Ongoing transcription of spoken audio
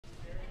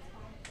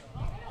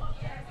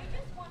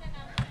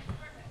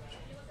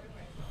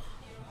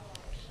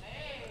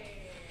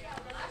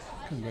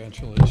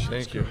Congratulations.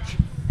 Thank you. Coach.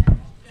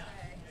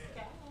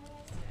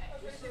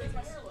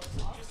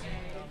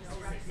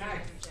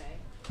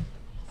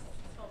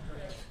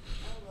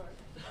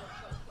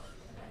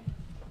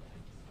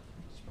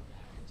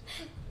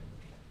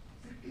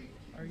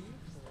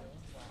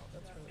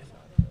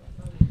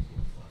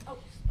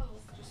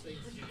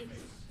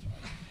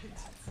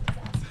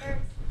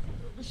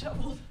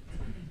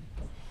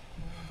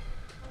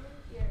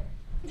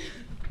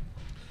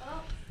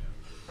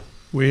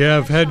 We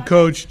have head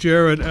coach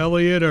Jerritt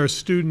Elliott. Our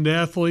student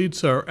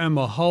athletes are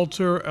Emma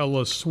Halter,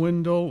 Ella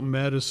Swindle,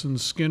 Madisen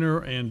Skinner,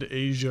 and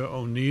Asjia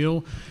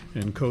O'Neal.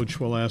 And coach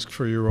will ask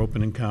for your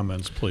opening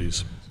comments,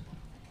 please.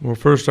 Well,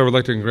 first I would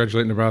like to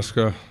congratulate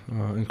Nebraska.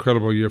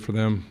 Incredible year for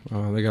them.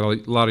 They got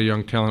a lot of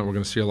young talent. We're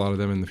going to see a lot of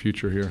them in the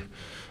future here.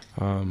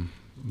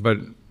 But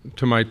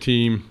to my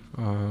team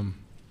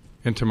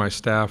and to my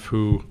staff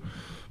who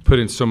put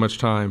in so much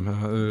time,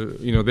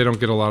 they don't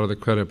get a lot of the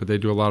credit, but they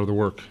do a lot of the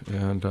work.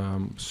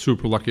 And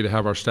super lucky to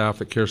have our staff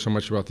that care so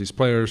much about these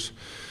players.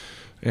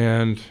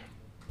 And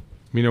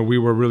we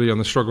were really on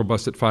the struggle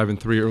bus at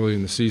 5-3 early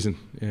in the season,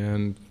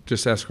 and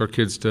just ask our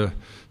kids to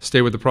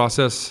stay with the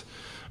process,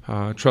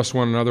 trust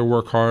one another,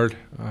 work hard,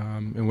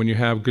 and when you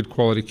have good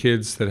quality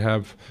kids that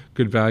have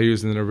good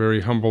values and that are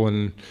very humble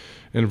and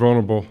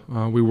vulnerable,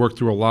 we worked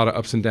through a lot of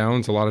ups and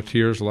downs, a lot of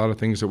tears, a lot of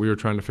things that we were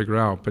trying to figure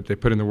out, but they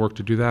put in the work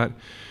to do that.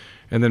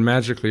 And then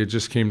magically, it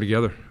just came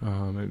together.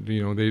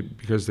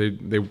 Because they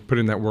put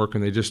in that work,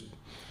 and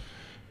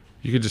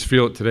you could just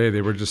feel it today.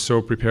 They were just so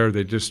prepared.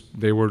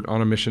 They were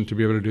on a mission to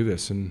be able to do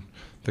this, and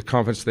the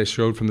confidence they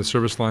showed from the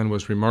service line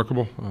was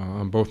remarkable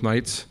on both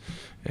nights.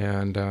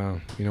 And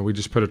we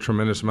just put a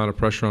tremendous amount of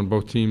pressure on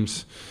both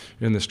teams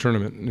in this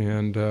tournament,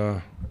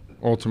 and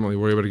ultimately,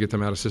 we're able to get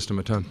them out of system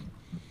a ton.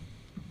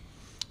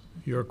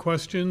 Your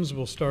questions.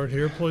 We'll start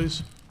here,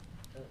 please.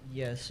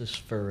 Yes, this is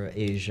for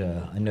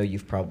Asjia. I know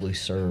you've probably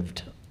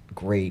served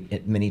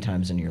great many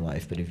times in your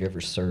life, but have you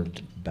ever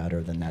served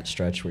better than that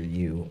stretch where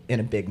you, in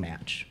a big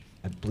match,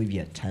 I believe you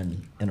had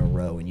 10 in a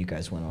row and you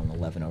guys went on an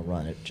 11-0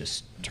 run, it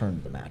just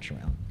turned the match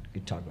around.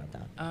 Could you talk about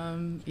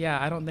that?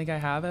 Yeah, I don't think I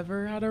have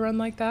ever had a run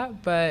like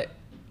that, but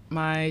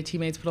my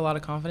teammates put a lot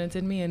of confidence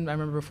in me, and I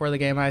remember before the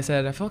game I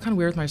said, I feel kind of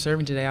weird with my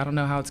serving today. I don't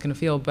know how it's going to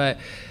feel, but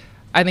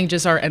I think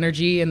just our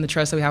energy and the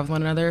trust that we have with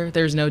one another,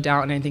 there's no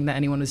doubt in anything that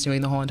anyone was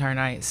doing the whole entire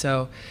night.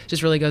 So it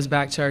just really goes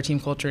back to our team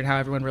culture and how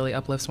everyone really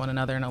uplifts one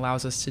another and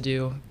allows us to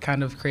do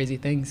kind of crazy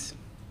things.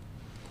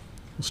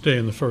 We'll stay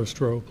in the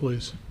first row,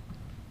 please.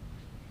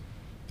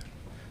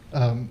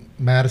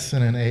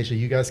 Madisen and Asjia,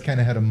 you guys kind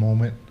of had a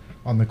moment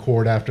on the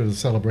court after the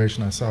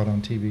celebration. I saw it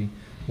on TV.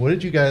 What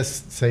did you guys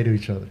say to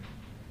each other?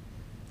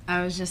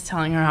 I was just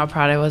telling her how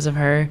proud I was of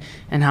her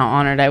and how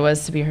honored I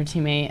was to be her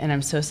teammate, and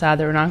I'm so sad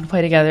that we're not going to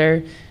play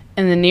together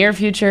in the near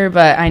future,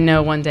 but I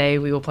know one day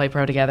we will play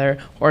pro together,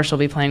 or she'll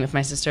be playing with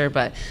my sister.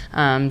 But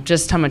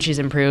just how much she's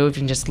improved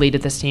and just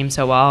leaded this team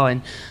so well,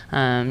 and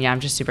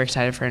I'm just super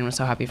excited for her and was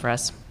so happy for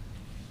us.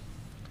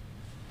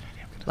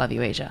 Love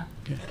you, Asjia.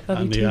 Okay. Love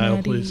On you the too, aisle,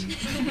 Maddie.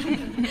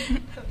 please.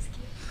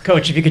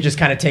 Coach, if you could just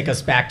kind of take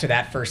us back to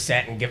that first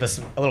set and give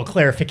us a little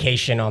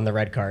clarification on the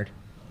red card.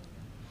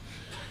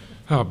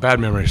 Oh, bad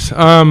memories.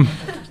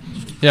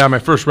 Yeah, my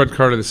first red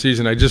card of the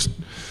season.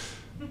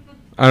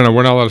 I don't know,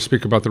 we're not allowed to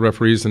speak about the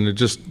referees, and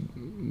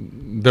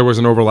there was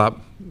an overlap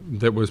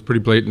that was pretty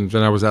blatant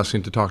that I was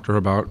asking to talk to her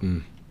about,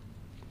 and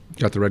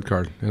got the red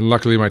card. And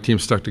luckily my team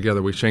stuck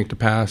together. We shanked a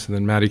pass, and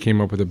then Maddie came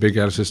up with a big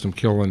out-of-system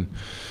kill, and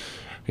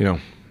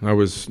I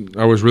was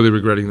really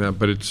regretting that,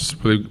 but it's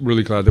really,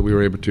 really glad that we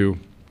were able to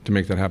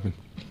make that happen.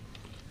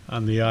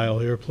 On the aisle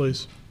here,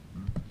 please.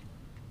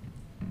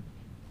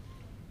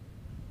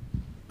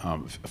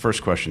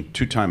 First question,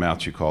 2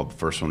 timeouts you called. The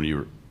first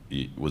one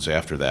was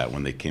after that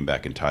when they came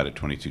back and tied at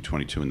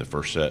 22-22 in the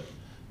first set,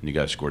 and you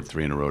guys scored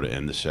 3 in a row to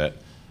end the set.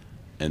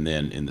 And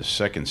then in the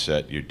second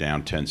set, you're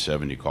down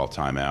 10-7, you call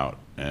timeout,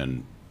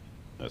 and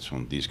that's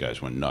when these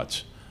guys went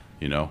nuts.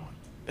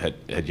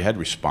 Had you had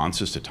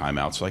responses to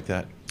timeouts like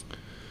that?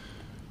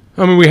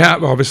 I mean, we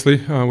have, obviously.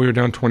 We were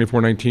down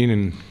 24-19,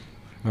 and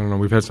I don't know,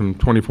 we've had some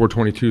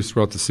 24-22s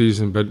throughout the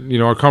season, but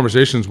our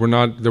conversations were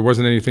not, there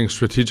wasn't anything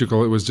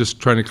strategical. It was just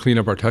trying to clean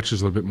up our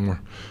touches a little bit more.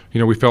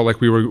 We felt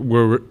like we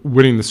were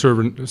winning the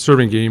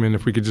serving game, and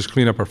if we could just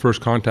clean up our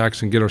first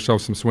contacts and get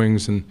ourselves some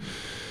swings, and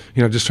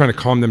just trying to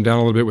calm them down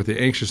a little bit with the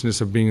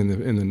anxiousness of being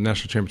in the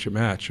national championship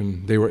match,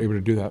 and they were able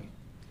to do that.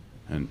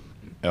 And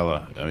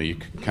Ella, I mean,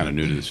 you're kind of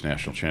new to this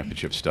national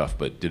championship stuff,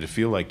 but did it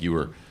feel like you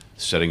were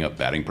setting up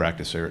batting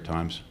practice there at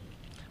times?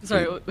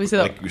 Sorry, we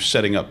said like you're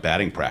setting up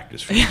batting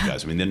practice for these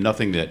guys. I mean, then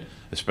nothing that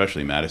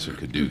especially Madisen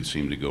could do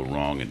seemed to go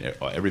wrong, and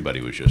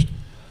everybody was just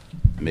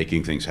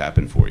making things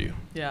happen for you.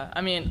 Yeah, I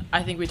mean,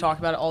 I think we talk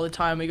about it all the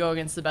time. We go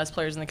against the best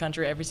players in the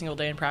country every single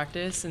day in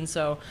practice, and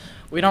so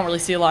we don't really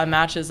see a lot of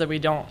matches that we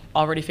don't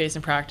already face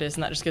in practice,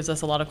 and that just gives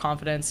us a lot of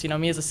confidence.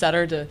 Me as a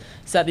setter to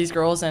set these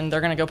girls, and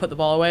they're going to go put the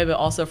ball away, but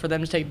also for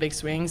them to take big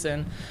swings.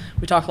 And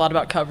we talk a lot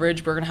about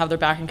coverage. We're going to have their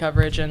back in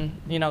coverage,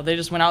 and they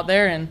just went out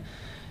there and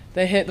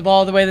they hit the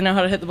ball the way they know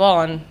how to hit the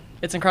ball, and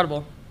it's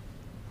incredible.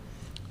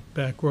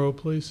 Back row,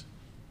 please.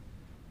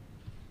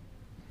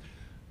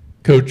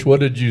 Coach, what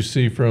did you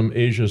see from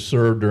Asjia's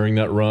serve during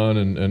that run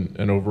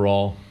and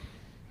overall?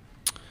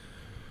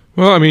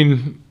 Well, I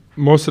mean,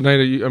 most of the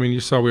night, I mean, you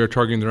saw we were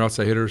targeting their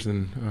outside hitters,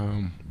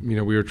 and you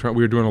know, we were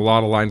doing a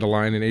lot of line to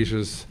line in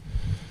Asjia's,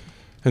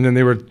 and then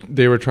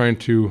they were trying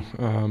to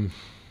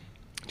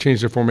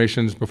change their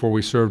formations before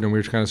we served, and we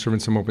were kind of serving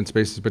some open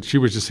spaces. But she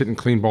was just hitting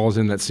clean balls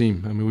in that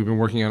seam. I mean, we've been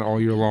working on it all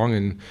year long,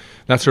 and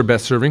that's her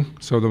best serving.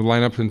 So the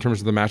lineup in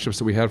terms of the matchups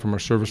that we had from our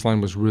service line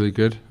was really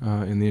good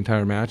in the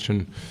entire match,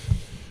 and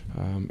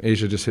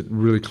Asjia just hit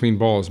really clean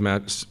balls,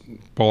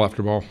 ball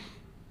after ball.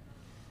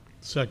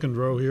 Second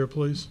row here,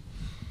 please.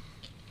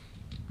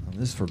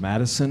 This is for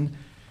Madisen.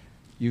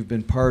 You've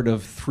been part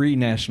of 3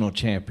 national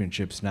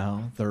championships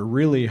now. They're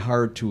really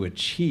hard to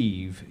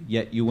achieve,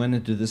 yet you went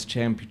into this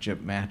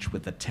championship match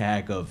with the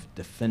tag of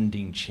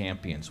defending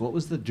champions. What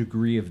was the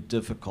degree of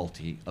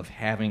difficulty of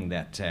having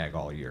that tag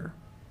all year?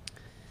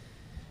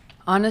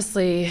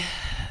 Honestly,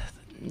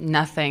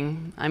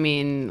 nothing. I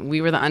mean, we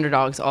were the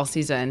underdogs all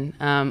season.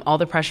 All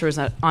the pressure was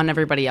on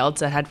everybody else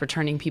that had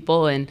returning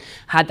people and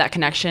had that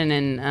connection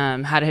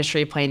and had a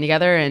history of playing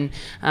together.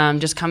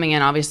 And just coming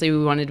in, obviously,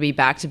 we wanted to be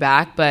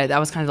back-to-back, but that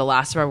was kind of the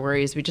last of our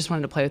worries. We just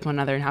wanted to play with one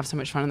another and have so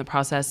much fun in the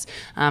process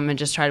and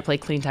just try to play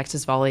clean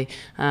Texas volley.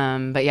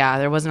 But yeah,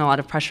 there wasn't a lot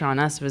of pressure on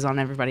us. It was on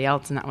everybody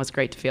else, and that was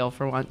great to feel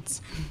for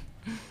once.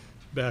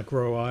 Back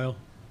row aisle.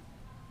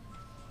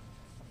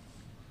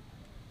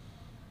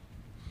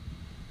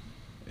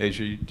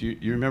 Asjia, do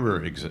you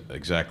remember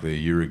exactly a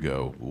year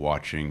ago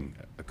watching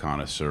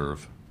Akana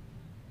serve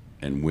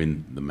and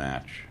win the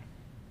match?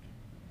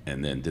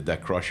 And then did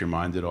that cross your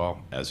mind at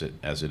all as it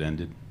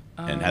ended?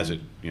 And has it,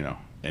 you know,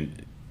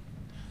 and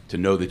to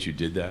know that you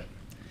did that?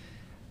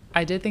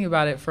 I did think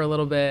about it for a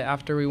little bit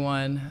after we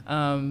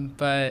won,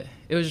 but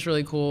it was just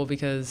really cool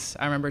because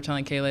I remember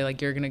telling Kayleigh,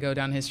 like, you're going to go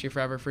down history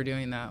forever for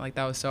doing that. Like,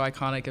 that was so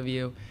iconic of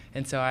you.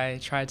 And so I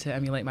tried to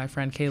emulate my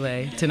friend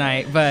Kayleigh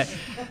tonight, but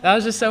that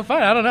was just so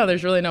fun. I don't know.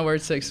 There's really no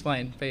words to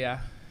explain, but yeah.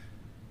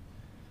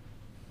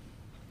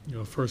 You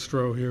know, first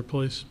row here,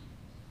 please.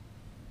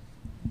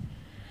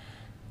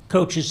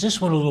 Coach, is this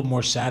one a little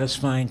more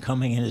satisfying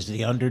coming in as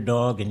the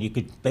underdog and you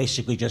could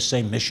basically just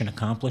say mission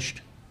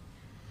accomplished?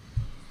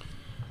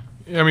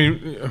 I mean,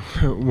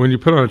 when you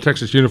put on a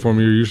Texas uniform,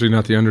 you're usually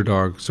not the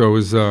underdog. So it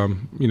was,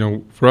 you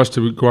know, for us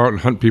to go out and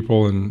hunt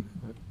people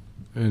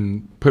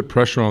and put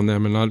pressure on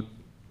them and not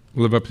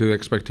live up to the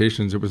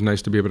expectations, it was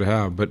nice to be able to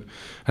have. But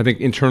I think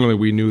internally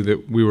we knew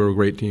that we were a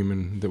great team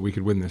and that we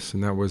could win this,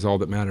 and that was all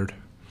that mattered.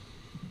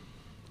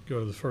 Go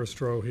to the first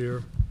row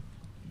here.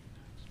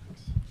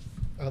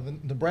 The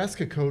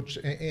Nebraska coach,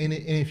 and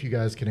any of you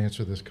guys can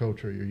answer this,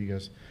 coach, or you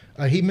guys,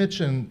 he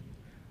mentioned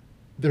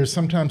there's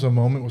sometimes a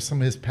moment with some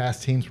of his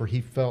past teams where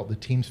he felt the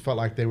teams felt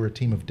like they were a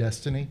team of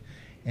destiny,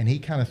 and he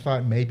kind of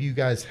thought maybe you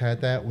guys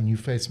had that when you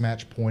faced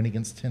match point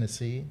against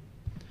Tennessee.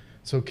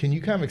 So can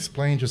you kind of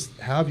explain just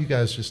how have you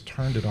guys just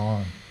turned it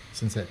on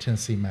since that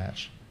Tennessee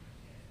match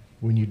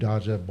when you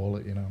dodged that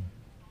bullet, you know?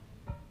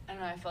 I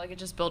don't know, I feel like it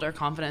just built our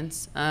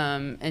confidence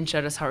and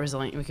showed us how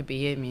resilient we could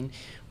be. I mean,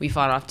 we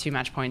fought off 2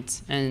 match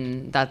points,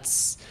 and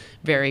that's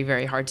very,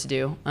 very hard to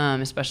do,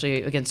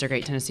 especially against a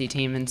great Tennessee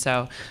team. And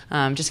so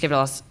just gave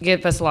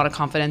us a lot of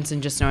confidence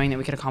in just knowing that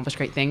we could accomplish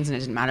great things, and it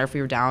didn't matter if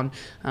we were down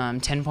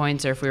 10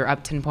 points or if we were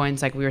up 10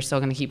 points. Like, we were still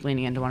going to keep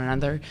leaning into one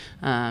another,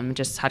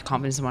 just had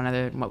confidence in one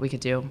another and what we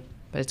could do.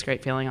 But it's a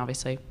great feeling,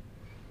 obviously.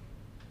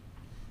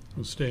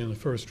 We'll stay in the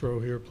first row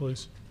here,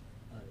 please.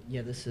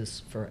 Yeah, this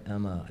is for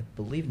Emma. I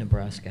believe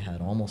Nebraska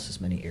had almost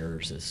as many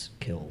errors as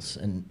kills,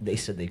 and they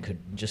said they could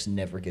just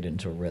never get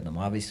into a rhythm.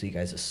 Obviously, you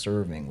guys'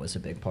 serving was a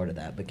big part of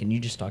that, but can you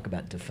just talk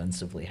about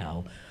defensively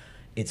how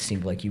it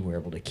seemed like you were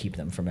able to keep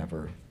them from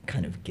ever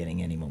kind of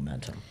getting any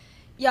momentum?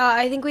 Yeah,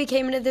 I think we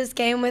came into this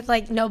game with,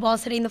 like, no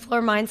balls hitting the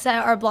floor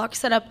mindset. Our block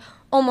set up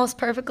almost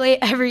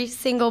perfectly every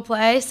single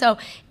play, so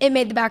it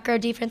made the back row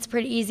defense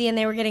pretty easy, and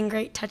they were getting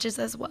great touches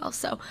as well.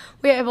 So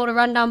we were able to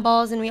run down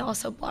balls, and we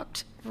also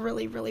blocked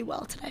really, really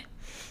well today.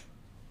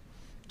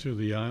 To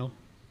the aisle.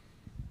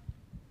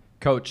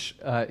 Coach,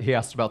 he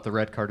asked about the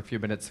red card a few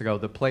minutes ago.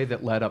 The play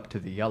that led up to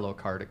the yellow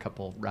card a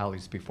couple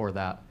rallies before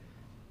that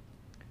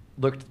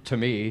looked to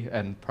me,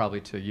 and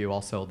probably to you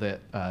also, that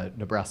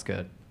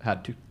Nebraska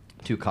had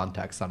two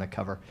contacts on a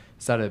cover.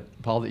 Is that a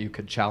ball that you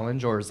could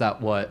challenge, or is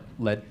that what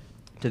led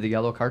to the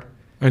yellow card?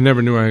 I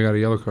never knew I got a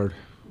yellow card.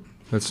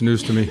 That's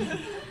news to me.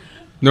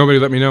 Nobody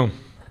let me know.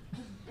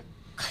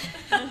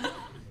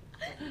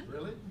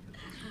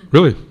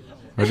 Really?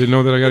 I didn't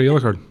know that I got a yellow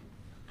card.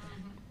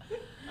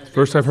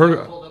 First I've heard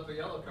it.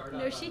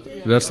 No, she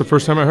did. That's the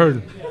first time I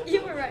heard.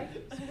 You were right.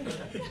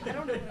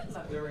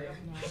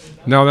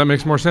 Now that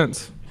makes more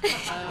sense.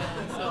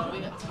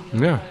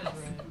 Yeah.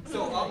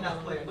 So on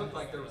that play, it looked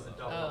like there was a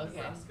double on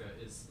Nebraska.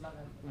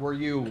 Were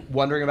you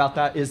wondering about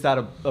that? Is that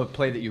a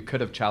play that you could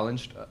have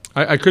challenged?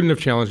 I couldn't have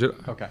challenged it.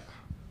 Okay.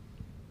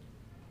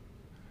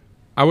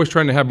 I was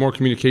trying to have more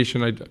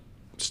communication. I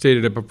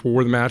stated it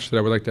before the match that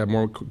I would like to have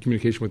more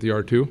communication with the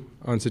R2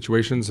 on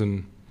situations,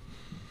 and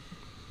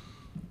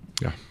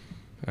yeah,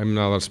 I'm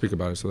not allowed to speak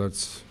about it, so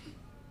that's.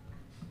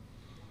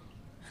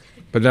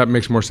 But that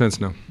makes more sense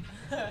now.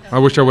 I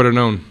wish I would have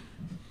known.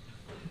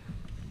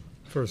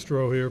 First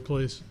row here,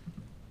 please.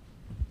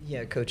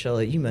 Yeah, Coach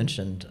Elliott, you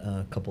mentioned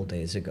a couple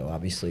days ago,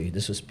 obviously,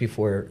 this was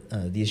before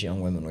these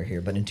young women were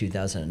here, but in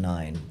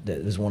 2009,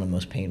 that was one of the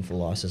most painful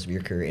losses of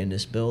your career in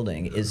this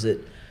building. Is it,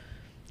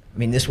 I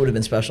mean, this would have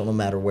been special no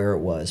matter where it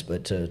was,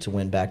 but to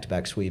win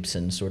back-to-back sweeps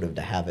and sort of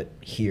to have it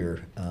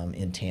here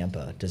in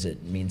Tampa, does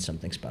it mean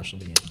something special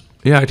to you?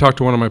 Yeah, I talked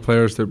to one of my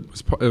players that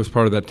was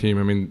part of that team.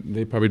 I mean,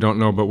 they probably don't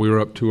know, but we were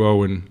up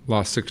 2-0 and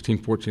lost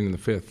 16-14 in the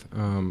fifth,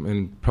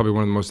 and probably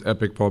one of the most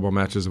epic volleyball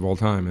matches of all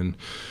time.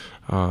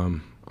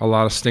 And a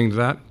lot of sting to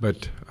that,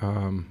 but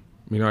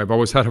you know, I've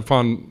always had a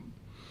fun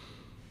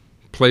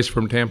place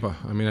from Tampa.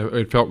 I mean,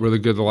 it felt really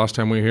good the last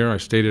time we were here. I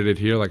stated it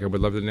here, like I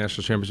would love the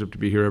national championship to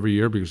be here every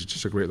year because it's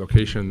just a great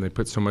location. They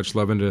put so much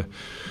love into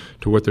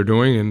what they're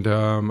doing, and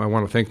I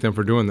want to thank them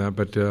for doing that.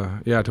 But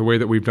yeah, the way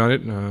that we've done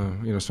it,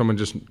 you know, someone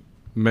just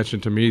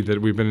mentioned to me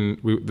that we've been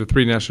in the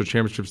 3 national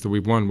championships that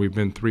we've won, we've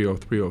been 3-0,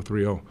 3-0,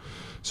 3-0.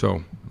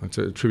 So that's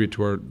a tribute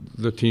to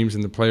the teams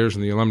and the players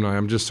and the alumni.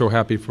 I'm just so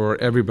happy for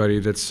everybody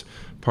that's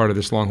part of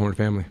this Longhorn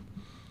family.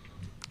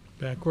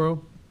 Back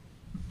row.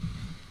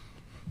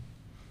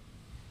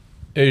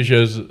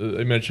 Asjia, as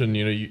I mentioned,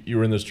 you know, you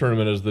were in this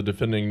tournament as the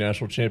defending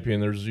national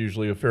champion. There's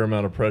usually a fair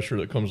amount of pressure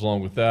that comes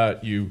along with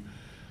that. You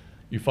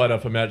fight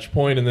off a match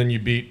point, and then you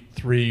beat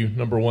 3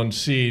 #1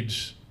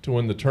 seeds to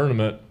win the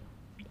tournament.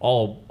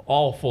 All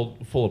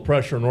full of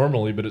pressure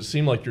normally, but it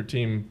seemed like your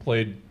team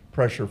played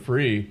pressure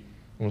free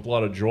and with a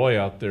lot of joy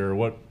out there.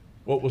 What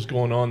was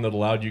going on that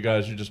allowed you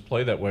guys to just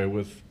play that way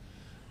with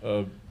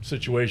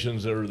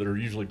situations that are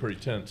usually pretty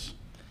tense?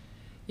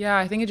 Yeah,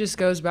 I think it just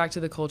goes back to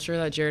the culture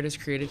that Jerritt has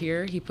created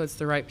here. He puts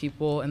the right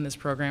people in this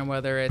program,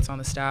 whether it's on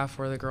the staff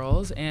or the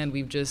girls, and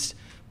we've just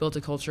built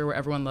a culture where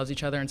everyone loves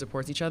each other and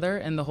supports each other.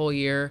 And the whole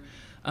year,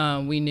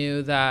 we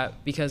knew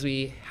that because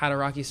we had a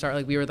rocky start,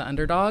 like we were the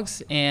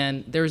underdogs,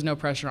 and there was no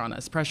pressure on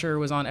us. Pressure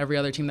was on every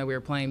other team that we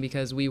were playing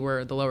because we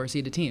were the lower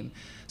seeded team.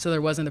 So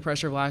there wasn't the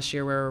pressure of last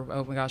year where,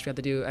 oh my gosh, we have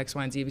to do X,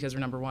 Y, and Z because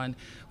we're #1.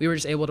 We were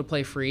just able to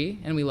play free,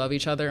 and we love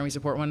each other, and we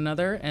support one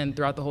another. And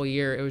throughout the whole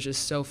year, it was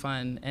just so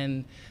fun.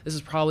 And this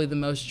is probably the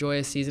most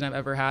joyous season I've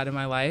ever had in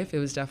my life. It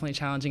was definitely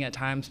challenging at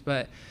times,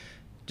 but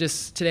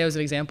just today was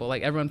an example.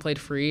 Like, everyone played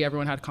free,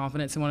 everyone had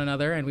confidence in one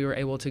another, and we were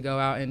able to go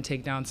out and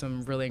take down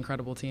some really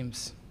incredible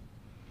teams.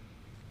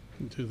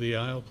 To the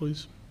aisle,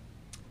 please.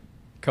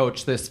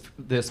 Coach,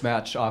 this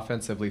match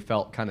offensively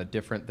felt kind of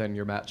different than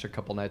your match a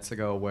couple nights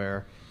ago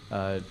where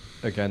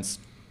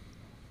against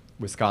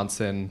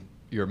Wisconsin,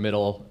 your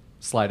middle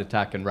slide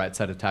attack and right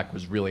side attack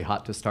was really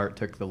hot to start,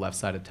 took the left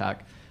side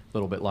attack a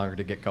little bit longer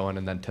to get going,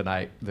 and then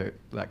tonight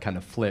that kind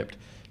of flipped.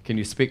 Can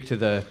you speak to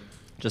the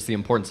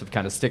importance of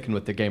kind of sticking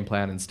with the game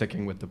plan and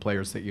sticking with the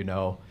players that you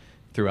know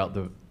throughout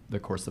the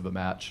course of a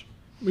match?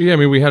 Yeah, I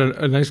mean, we had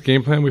a nice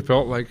game plan. We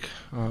felt like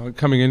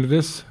coming into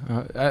this.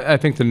 I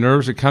think the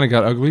nerves, it kind of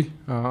got ugly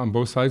on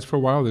both sides for a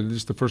while.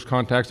 Just the first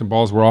contacts and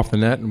balls were off the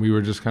net, and we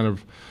were just kind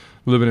of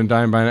living and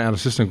dying by an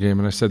out-of-system game.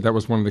 And I said that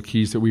was one of the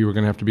keys that we were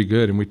going to have to be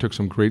good, and we took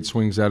some great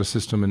swings out of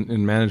system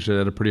and managed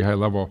it at a pretty high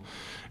level.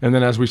 And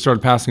then as we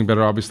started passing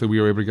better, obviously we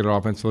were able to get our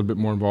offense a little bit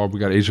more involved. We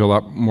got Asjia a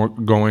lot more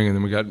going, and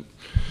then we got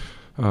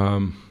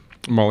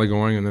Molly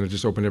going, and then it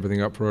just opened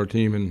everything up for our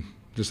team and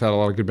just had a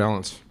lot of good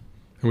balance.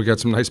 And we got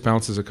some nice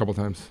bounces a couple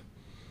times.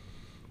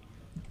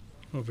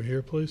 Over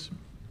here, please.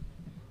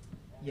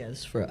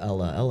 Yes, for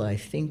Ella. Ella, I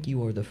think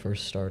you are the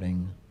first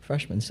starting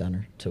freshman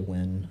center to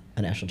win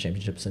a national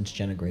championship since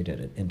Jenna Gray did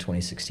it in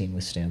 2016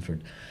 with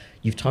Stanford.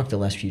 You've talked the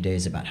last few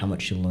days about how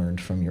much you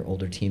learned from your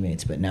older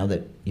teammates, but now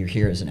that you're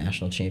here as a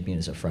national champion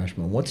as a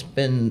freshman, what's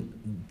been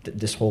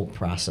this whole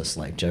process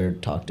like?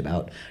 Jerritt talked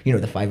about, you know,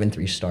 the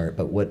 5-3 start,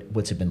 but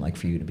what's it been like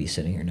for you to be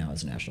sitting here now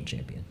as a national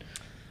champion?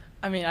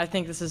 I mean, I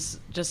think this is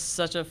just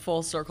such a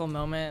full circle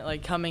moment.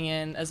 Like, coming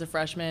in as a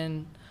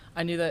freshman,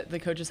 I knew that the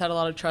coaches had a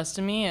lot of trust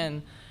in me,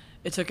 and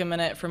it took a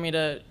minute for me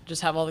to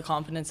just have all the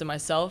confidence in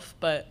myself.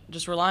 But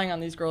just relying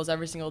on these girls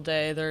every single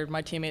day, they're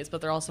my teammates,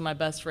 but they're also my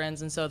best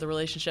friends. And so the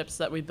relationships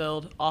that we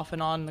build off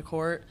and on the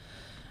court,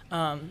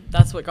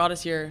 that's what got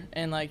us here.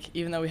 And, like,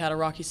 even though we had a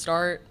rocky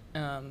start,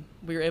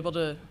 we were able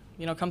to,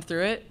 you know, come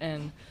through it.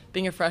 And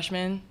being a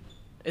freshman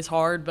is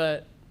hard,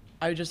 but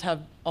I just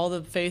have all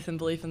the faith and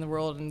belief in the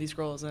world in these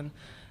girls, and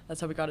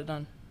that's how we got it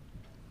done.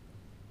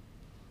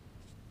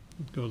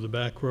 Go to the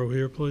back row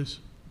here, please.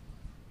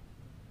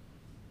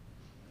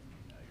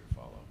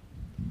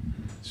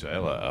 So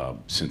Ella,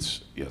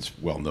 since it's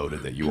well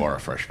noted that you are a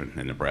freshman,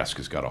 and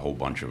Nebraska's got a whole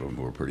bunch of them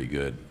who are pretty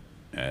good,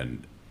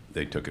 and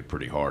they took it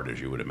pretty hard,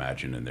 as you would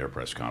imagine, in their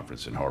press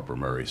conference, and Harper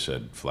Murray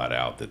said flat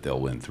out that they'll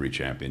win 3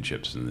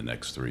 championships in the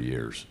next 3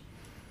 years.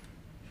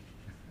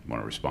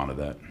 Want to respond to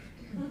that?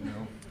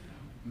 No.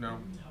 No.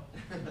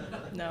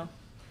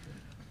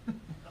 Oh,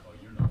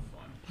 you're no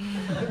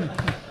fun.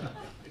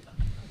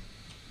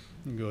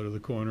 Go to the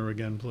corner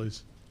again,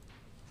 please.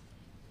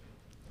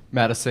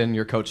 Madisen,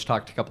 your coach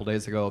talked a couple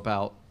days ago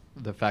about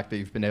the fact that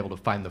you've been able to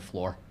find the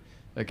floor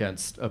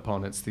against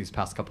opponents these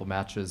past couple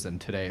matches,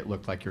 and today it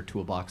looked like your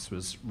toolbox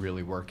was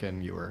really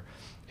working. You were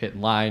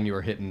hitting line, you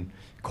were hitting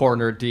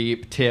corner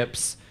deep,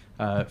 tips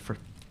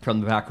from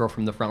the back row,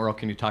 from the front row.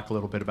 Can you talk a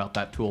little bit about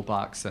that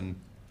toolbox and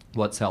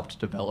what's helped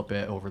develop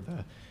it over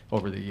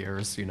the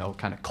years, you know,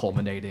 kind of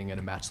culminating in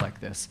a match like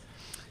this?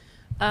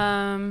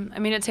 I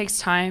mean, it takes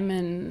time,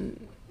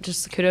 and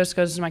just kudos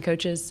goes to my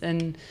coaches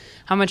and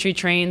how much we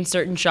train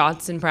certain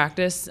shots in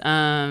practice.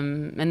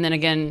 And then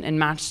again, in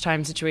match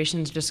time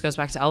situations, it just goes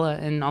back to Ella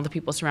and all the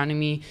people surrounding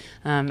me.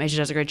 Asjia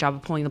does a great job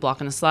of pulling the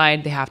block on the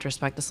slide. They have to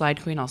respect the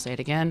slide queen. I'll say it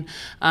again.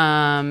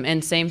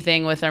 And same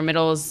thing with our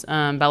middles,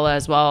 Bella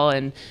as well,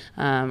 and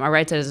our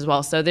right sides as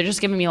well. So they're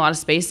just giving me a lot of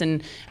space,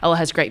 and Ella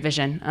has great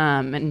vision.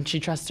 And she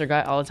trusts her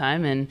gut all the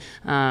time,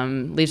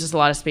 and leaves us a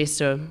lot of space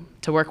to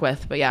work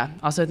with. But yeah,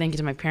 also thank you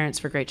to my parents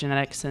for great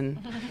genetics and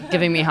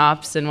giving me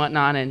hops and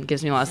whatnot, and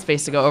gives me a lot of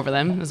space to go over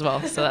them as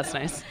well. So that's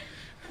nice.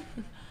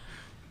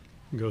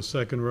 Go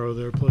second row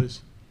there,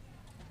 please.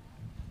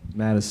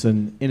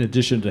 Madisen, in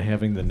addition to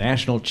having the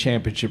national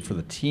championship for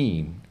the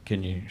team,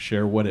 can you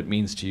share what it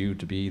means to you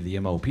to be the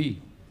MOP?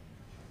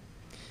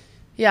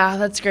 Yeah,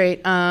 that's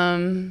great.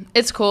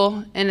 It's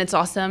cool and it's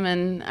awesome,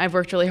 and I've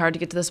worked really hard to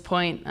get to this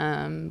point.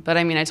 But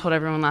I mean, I told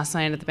everyone last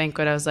night at the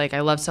banquet, I was like,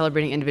 I love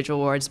celebrating individual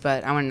awards,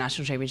 but I want a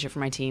national championship for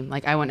my team.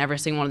 Like, I want every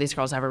single one of these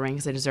girls to have a ring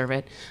because they deserve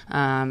it.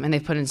 And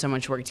they've put in so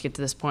much work to get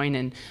to this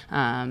point.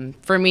 And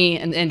for me,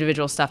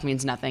 individual stuff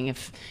means nothing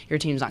if your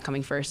team's not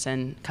coming first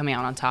and coming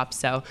out on top.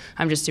 So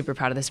I'm just super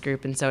proud of this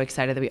group and so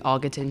excited that we all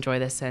get to enjoy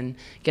this and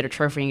get a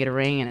trophy and get a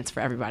ring, and it's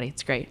for everybody.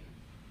 It's great.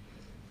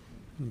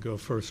 Go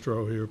first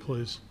row here,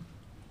 please.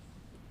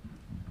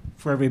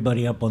 For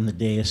everybody up on the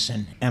dais,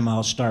 and Emma,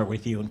 I'll start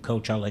with you, and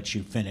Coach, I'll let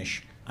you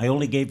finish. I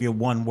only gave you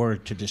one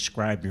word to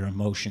describe your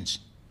emotions.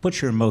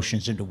 Put your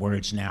emotions into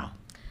words now.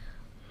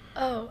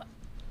 Oh,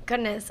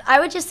 goodness.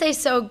 I would just say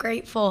so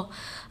grateful.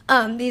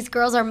 These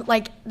girls are,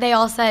 like they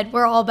all said,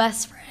 we're all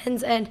best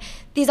friends, and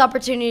these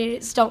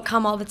opportunities don't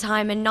come all the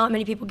time, and not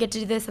many people get to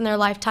do this in their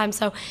lifetime.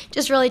 So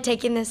just really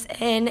taking this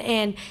in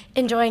and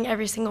enjoying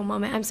every single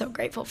moment. I'm so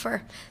grateful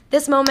for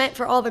this moment,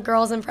 for all the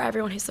girls, and for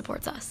everyone who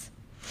supports us.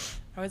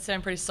 I would say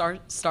I'm pretty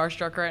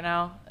starstruck right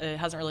now. It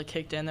hasn't really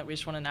kicked in that we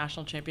just won a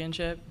national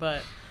championship,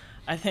 but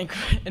I think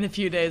in a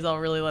few days I'll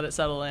really let it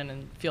settle in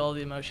and feel all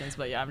the emotions.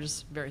 But yeah, I'm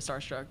just very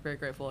starstruck, very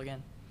grateful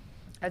again.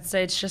 I'd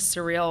say it's just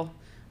surreal.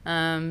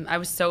 I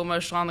was so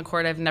emotional on the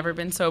court. I've never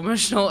been so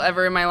emotional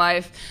ever in my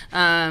life.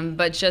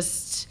 But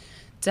just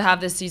to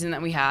have this season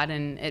that we had,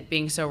 and it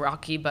being so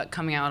rocky but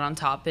coming out on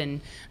top,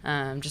 and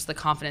just the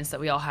confidence that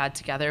we all had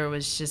together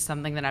was just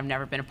something that I've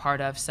never been a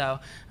part of. So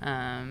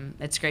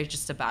it's great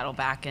just to battle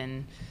back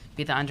and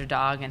be the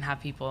underdog and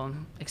have people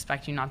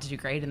expect you not to do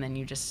great, and then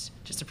you just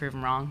to prove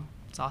them wrong.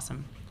 It's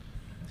awesome.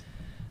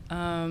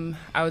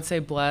 I would say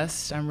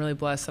blessed. I'm really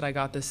blessed that I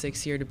got this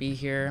 6th year to be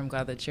here. I'm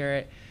glad that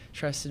Jerritt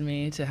trusted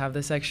me to have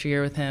this extra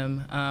year with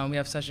him. We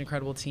have such an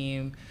incredible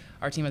team.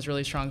 Our team has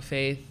really strong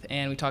faith,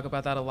 and we talk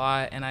about that a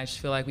lot, and I just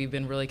feel like we've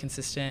been really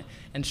consistent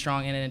and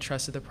strong in it and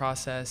trusted the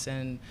process,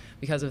 and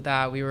because of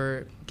that, we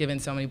were given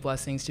so many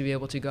blessings to be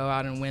able to go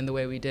out and win the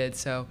way we did,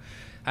 so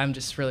I'm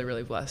just really,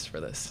 really blessed for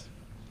this.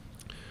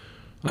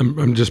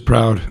 I'm just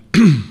proud.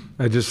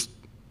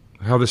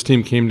 How this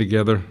team came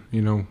together,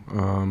 you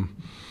know,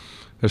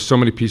 there's so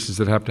many pieces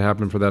that have to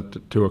happen for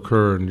that to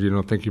occur, and, you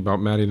know, thinking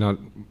about Maddie not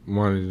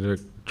wanting to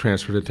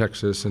transfer to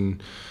Texas,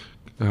 and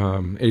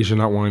Asjia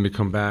not wanting to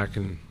come back,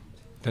 and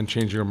then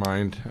changing her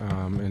mind,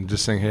 and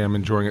just saying, hey, I'm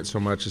enjoying it so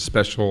much, it's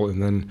special.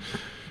 And then,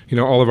 you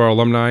know, all of our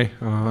alumni,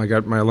 I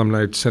got my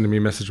alumni sending me a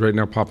message right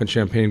now, popping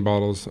champagne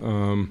bottles,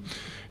 and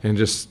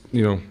just,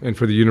 you know, and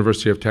for the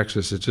University of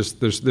Texas, it's just,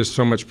 there's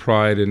so much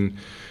pride, and,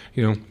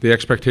 you know, the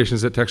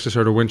expectations at Texas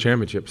are to win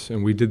championships,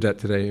 and we did that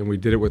today, and we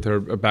did it with our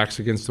backs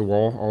against the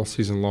wall all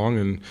season long,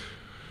 and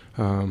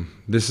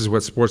this is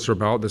what sports are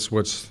about.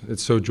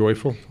 It's so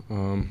joyful.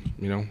 You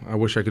know, I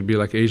wish I could be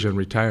like Asjia and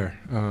retire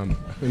and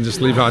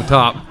just leave on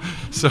top.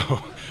 So,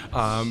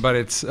 but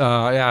it's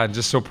yeah,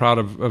 just so proud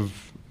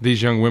of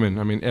these young women.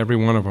 I mean, every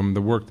one of them,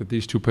 the work that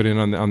these two put in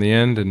on the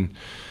end, and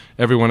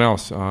everyone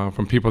else,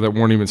 from people that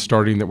weren't even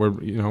starting, that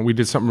were, you know, we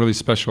did something really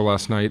special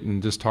last night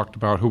and just talked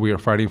about who we are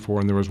fighting for,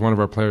 and there was one of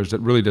our players that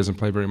really doesn't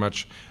play very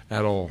much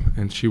at all,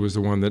 and she was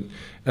the one that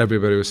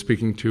everybody was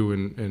speaking to,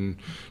 and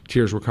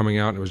tears were coming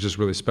out, and it was just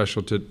really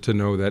special to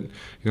know that,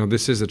 you know,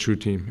 this is a true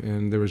team,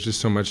 and there was just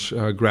so much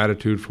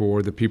gratitude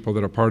for the people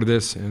that are part of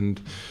this,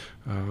 and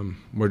I'm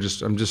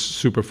just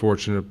super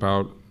fortunate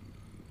about,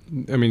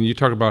 I mean, you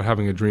talk about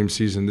having a dream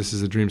season. This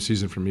is a dream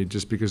season for me,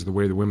 just because of the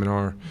way the women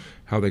are,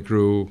 how they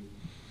grew,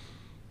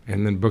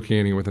 and then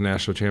bookending with a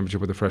national championship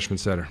with a freshman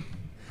setter.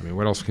 I mean,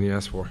 what else can you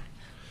ask for?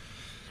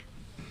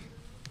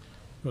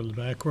 Go to the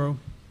back row.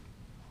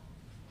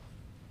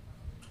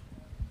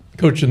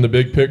 Coach, in the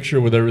big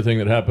picture, with everything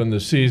that happened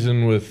this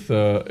season, with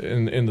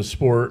in the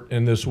sport,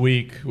 and this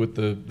week with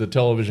the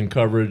television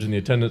coverage and the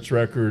attendance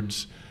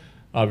records,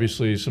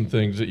 obviously some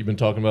things that you've been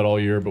talking about all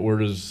year. But where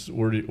does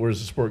the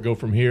sport go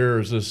from here? Or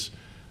is this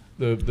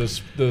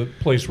the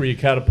place where you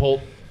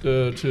catapult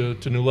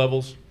to new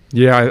levels?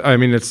 Yeah, I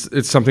mean,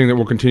 it's something that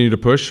we'll continue to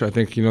push. I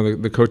think,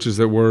 the coaches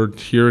that were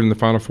here in the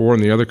Final Four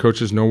and the other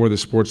coaches know where the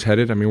sport's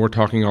headed. I mean, we're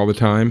talking all the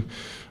time.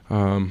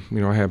 I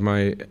have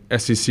my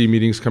SEC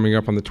meetings coming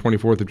up on the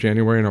 24th of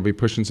January, and I'll be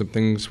pushing some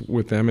things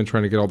with them and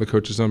trying to get all the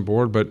coaches on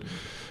board. But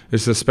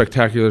it's a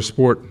spectacular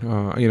sport.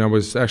 I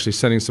was actually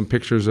sending some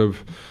pictures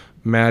of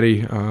Maddie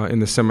in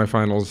the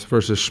semifinals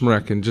versus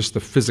Schmreck, and just the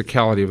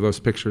physicality of those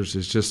pictures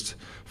is just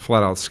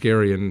flat out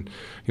scary. And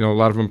a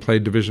lot of them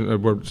played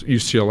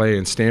UCLA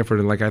and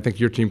Stanford, and I think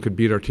your team could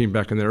beat our team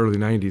back in the early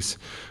 90s.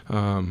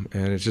 And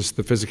it's just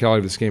the physicality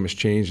of this game has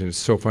changed, and it's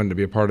so fun to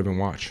be a part of and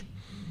watch.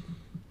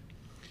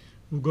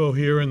 We'll go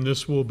here, and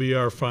this will be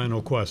our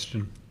final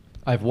question.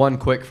 I have one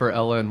quick for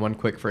Ella and one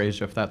quick for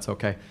Asjia, if that's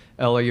okay.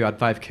 Ella, you had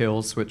 5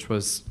 kills, which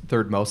was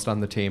 3rd most on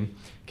the team.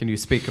 Can you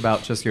speak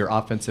about just your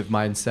offensive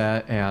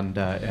mindset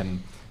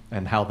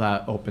and how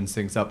that opens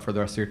things up for the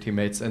rest of your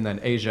teammates? And then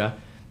Asjia,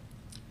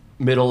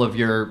 middle of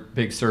your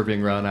big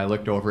serving run, I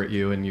looked over at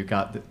you and you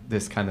got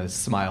this kind of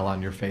smile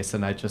on your face,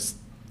 and I just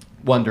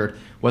wondered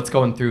what's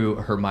going through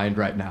her mind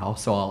right now.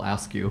 So I'll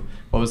ask you,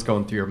 what was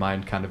going through your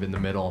mind kind of in the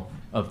middle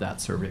of that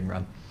serving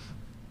run?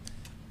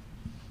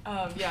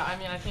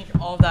 I think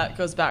all of that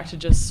goes back to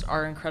just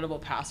our incredible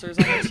passers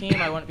on the team.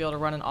 I wouldn't be able to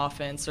run an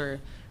offense or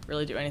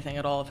really do anything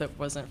at all if it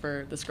wasn't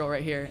for this girl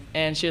right here.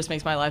 And she just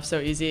makes my life so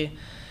easy.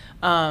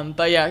 All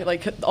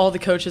the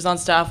coaches on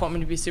staff want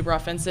me to be super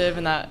offensive,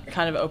 and that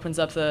kind of opens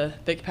up the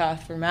big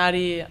path for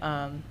Maddie.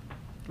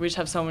 We just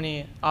have so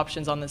many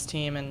options on this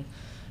team, and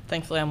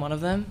thankfully I'm one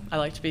of them. I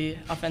like to be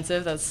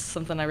offensive. That's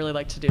something I really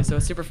like to do. So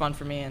it's super fun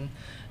for me, and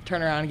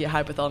turn around and get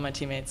hyped with all of my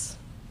teammates.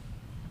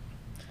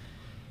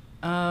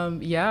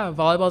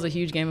 Volleyball is a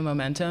huge game of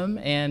momentum,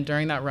 and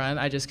during that run,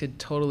 I just could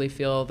totally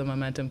feel the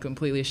momentum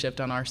completely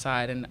shift on our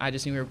side, and I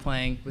just knew we were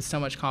playing with so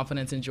much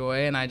confidence and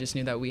joy, and I just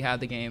knew that we had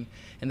the game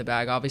in the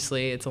bag.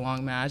 Obviously, it's a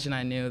long match, and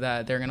I knew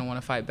that they're going to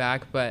want to fight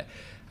back, but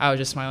I was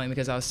just smiling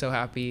because I was so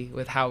happy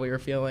with how we were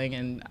feeling,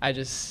 and you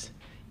just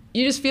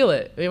feel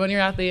it. I mean, when you're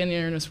an athlete and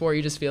you're in a sport,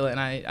 you just feel it, and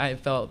I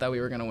felt that we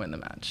were going to win the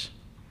match.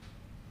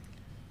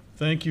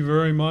 Thank you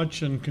very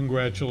much, and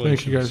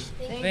congratulations. Thank you, guys.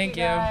 Thank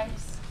you.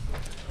 Guys.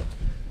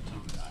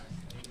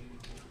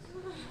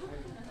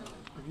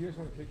 You guys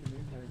want to take your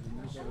name tags and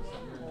use that as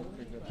something, I'll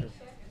take that too.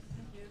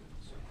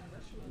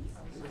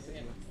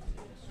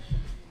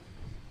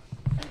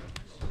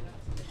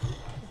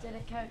 Did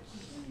it, Coach?